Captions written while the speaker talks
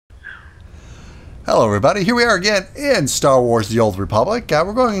Hello everybody, here we are again in Star Wars The Old Republic.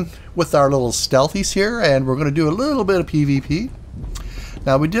 We're going with our little stealthies here, and we're going to do a little bit of PvP.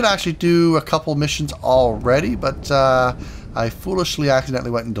 Now, we did actually do a couple missions already, but I foolishly accidentally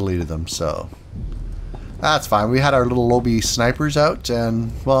went and deleted them, so that's fine. We had our little lobby snipers out,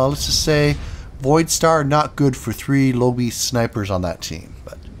 and, well, let's just say Void Star, not good for 3 lobby snipers on that team.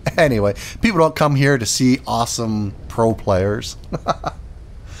 But anyway, people don't come here to see awesome pro players.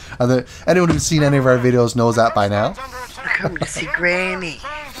 Anyone who's seen any of our videos knows that by now. Come to see Granny.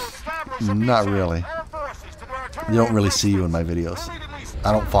 Not really. You don't really see you in my videos.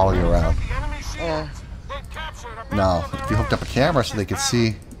 I don't follow you around. No, if you hooked up a camera so they could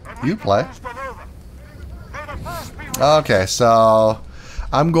see you play. Okay, so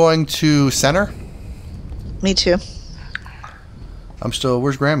I'm going to center. Me too. I'm still.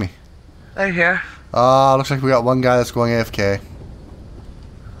 Where's Grammy? Right here. Looks like we got one guy that's going AFK.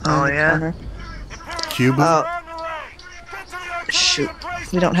 Oh, yeah? Cube. Oh. Shoot.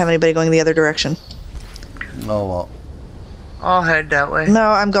 We don't have anybody going the other direction. Oh, well. I'll head that way. No,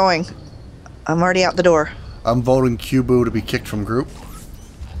 I'm going. I'm already out the door. I'm voting Cubu to be kicked from group.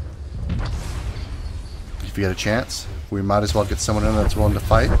 If you get a chance, we might as well get someone in that's willing to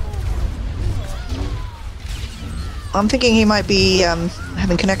fight. I'm thinking he might be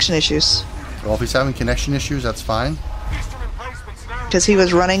having connection issues. Well, if he's having connection issues, that's fine. Because he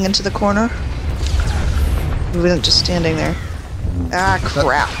was running into the corner. He wasn't just standing there. Ah,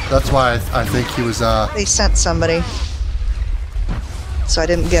 crap. That's why I think he was, They sent somebody. So I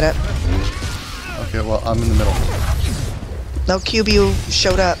didn't get it. Okay, well, I'm in the middle. No QB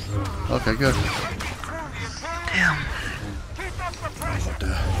showed up. Okay, good. Damn. I'm about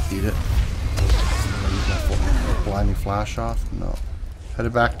to eat it. Blinding flash off? No.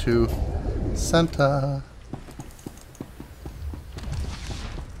 Headed back to Santa.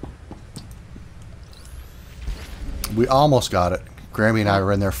 We almost got it. Grammy and I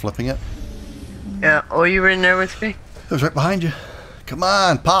were in there flipping it. Yeah. Oh, you were in there with me? It was right behind you. Come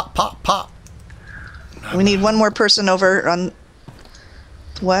on, pop, pop, pop. We need one more person over on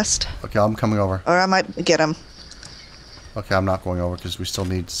west. Okay, I'm coming over. Or I might get him. Okay, I'm not going over because we still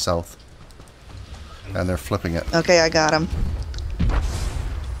need south. And they're flipping it. Okay, I got him.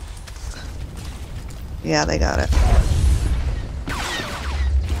 Yeah, they got it.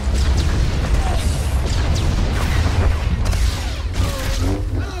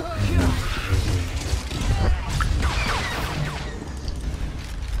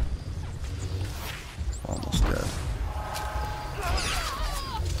 Almost dead.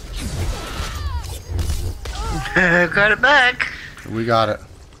 Got it back. We got it.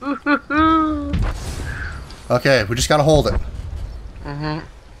 Okay, we just gotta hold it.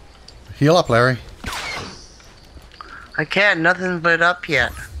 Heal up, Larry. I can't. Nothing but up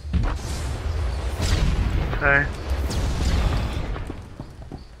yet. Okay.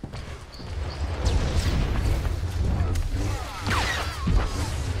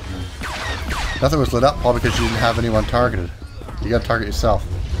 Nothing was lit up, probably because you didn't have anyone targeted. You gotta target yourself.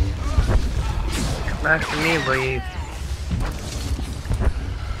 Come back to me, boy.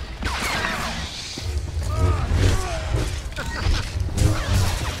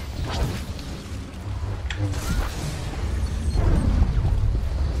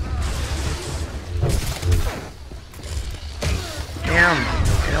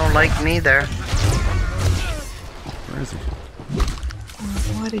 Damn. They don't like me there. Where is he?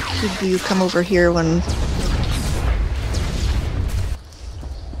 Why did QB come over here when...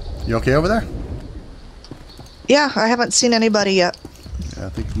 You okay over there? Yeah, I haven't seen anybody yet. Yeah, I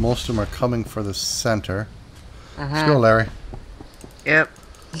think most of them are coming for the center. Let's go, Larry. Yep.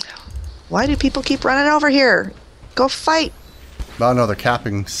 Why do people keep running over here? Go fight. Oh no, they're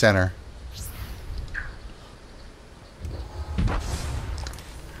capping center.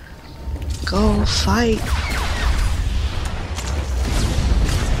 Go fight.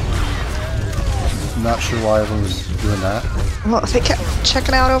 Not sure why everyone was doing that. Well, they kept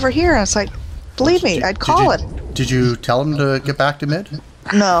checking out over here, and it's like, believe me, I'd call it. Did you tell them to get back to mid?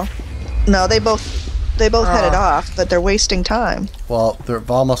 No, no, they both headed off, but they're wasting time. Well,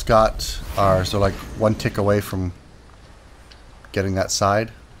 they've almost got ours. They're like one tick away from getting that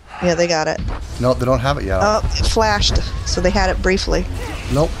side. Yeah, they got it. No, they don't have it yet. Oh, it flashed, so they had it briefly.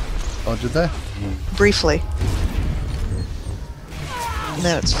 Nope. Oh, did they? Briefly. And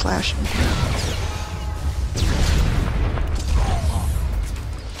then it's flashing.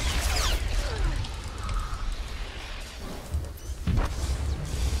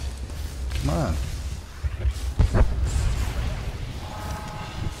 Come on.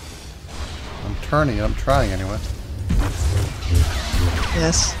 I'm turning it. I'm trying anyway.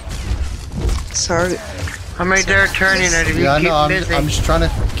 Yes. Sorry. I'm right there turning it if you Yeah, keep no, busy. I'm just trying to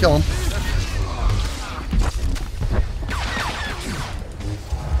kill him.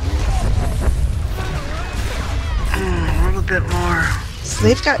 A little bit more. So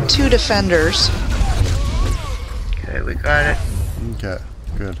they've got 2 defenders. Okay, we got it. Okay,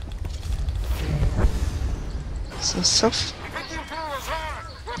 good.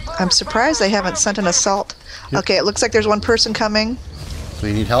 I'm surprised they haven't sent an assault. Yep. Okay, it looks like there's one person coming. So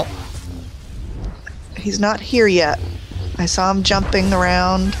you need help? He's not here yet. I saw him jumping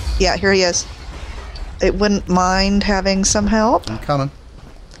around. Yeah, here he is. It wouldn't mind having some help. I'm coming.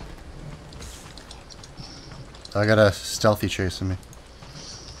 I got a stealthy chasing me.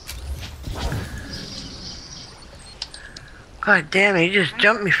 God damn, he just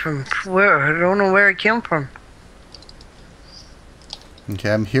jumped me from where? I don't know where it came from.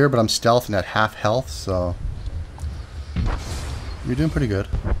 Okay, I'm here, but I'm stealthing at half health, so you're doing pretty good.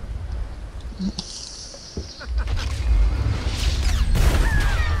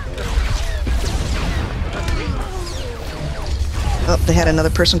 Oh, they had another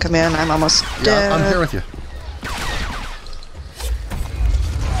person come in. I'm almost dead. Yeah, I'm here with you.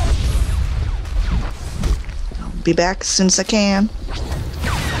 I'll be back as soon as I can.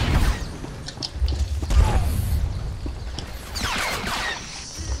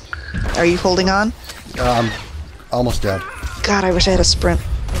 Are you holding on? I'm almost dead. God, I wish I had a sprint.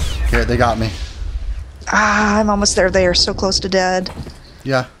 Okay, they got me. Ah, I'm almost there. They are so close to dead.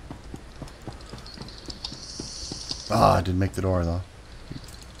 Yeah. Ah, I didn't make the door, though.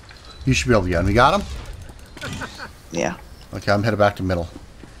 You should be able to get him. You got him? Yeah. Okay, I'm headed back to middle.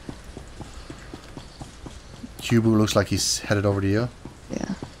 Cubu looks like he's headed over to you.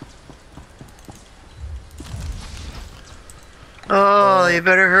 Yeah. Oh, you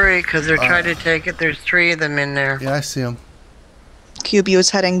better hurry, because they're trying to take it. There's 3 of them in there. Yeah, I see him. QB is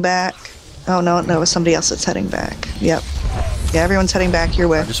heading back. Oh, no, it was somebody else that's heading back. Yep. Yeah, everyone's heading back your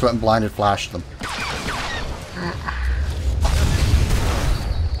way. I just went and blinded flashed them.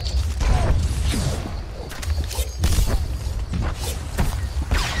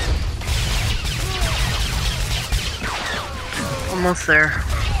 Almost there.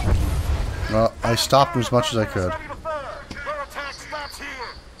 Well, I stopped him as much as I could.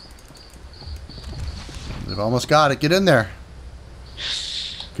 They've almost got it. Get in there.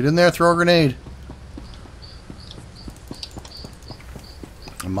 Get in there, throw a grenade.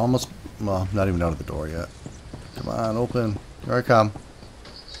 I'm almost, well, not even out of the door yet. Come on, open. Here I come.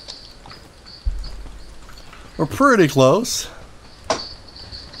 We're pretty close.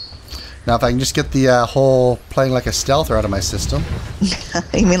 Now, if I can just get the whole playing like a stealther out of my system.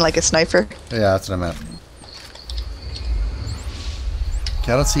 You mean like a sniper? Yeah, that's what I meant.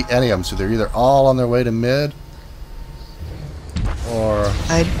 Okay, I don't see any of them, so they're either all on their way to mid, or...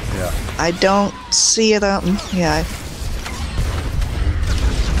 yeah. I don't see them. Yeah.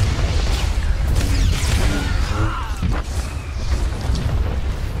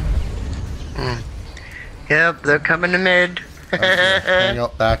 Yep, they're coming to mid. Okay, hang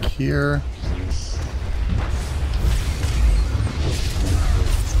out back here.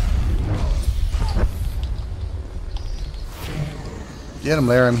 Get him,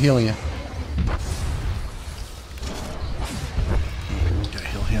 Larry. I'm healing you. Gotta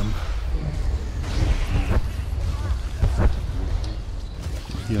heal him.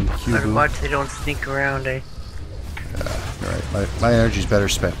 Healing Better Cubu. watch they don't sneak around, eh? Yeah, you're right. My energy's better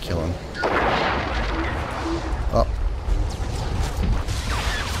spent killing. Oh.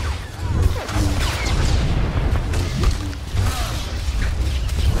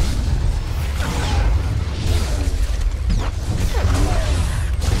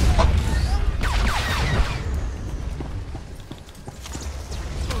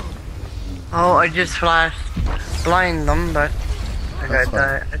 Oh, I just flashed blind them, but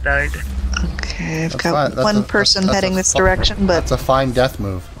I died. Okay, I've That's got fine. That's one a- person that's a heading this fu- direction, but That's a fine death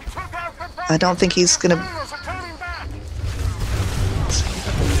move. I don't think he's gonna.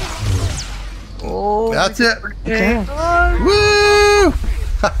 Oh, That's it. Okay. Woo!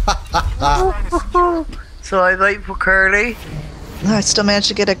 So I wait for Curly. I still managed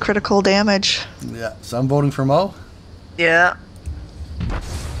to get a critical damage. Yeah, so I'm voting for Mo. Yeah.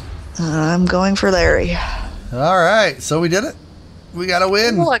 I'm going for Larry. All right, so we did it. We got a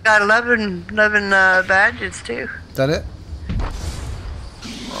win. Oh, I got 11 badges too. Is that it?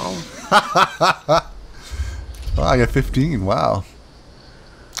 Oh. Oh, I got 15. Wow.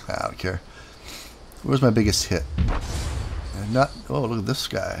 I don't care. Where's my biggest hit? Not. Oh, look at this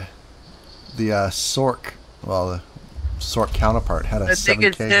guy. The Sork. Well, the Sork counterpart had a The 7K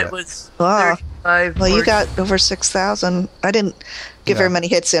biggest hit hit. was Wow. 5. Well, you got over 6,000. I didn't get very many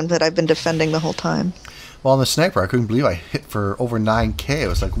hits in, but I've been defending the whole time. Well, on the sniper, I couldn't believe I hit for over 9K. I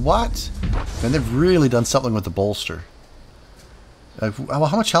was like, what? And they've really done something with the bolster. Well,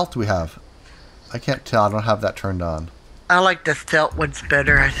 how much health do we have? I can't tell. I don't have that turned on. I like the stealth ones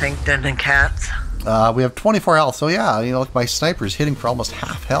better, I think, than the cats. We have 24 health, so yeah, you know, like my sniper's hitting for almost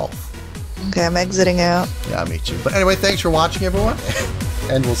half health. Okay, I'm exiting out. Yeah, me too. But anyway, thanks for watching, everyone.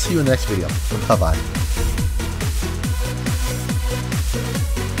 And we'll see you in the next video. Bye-bye.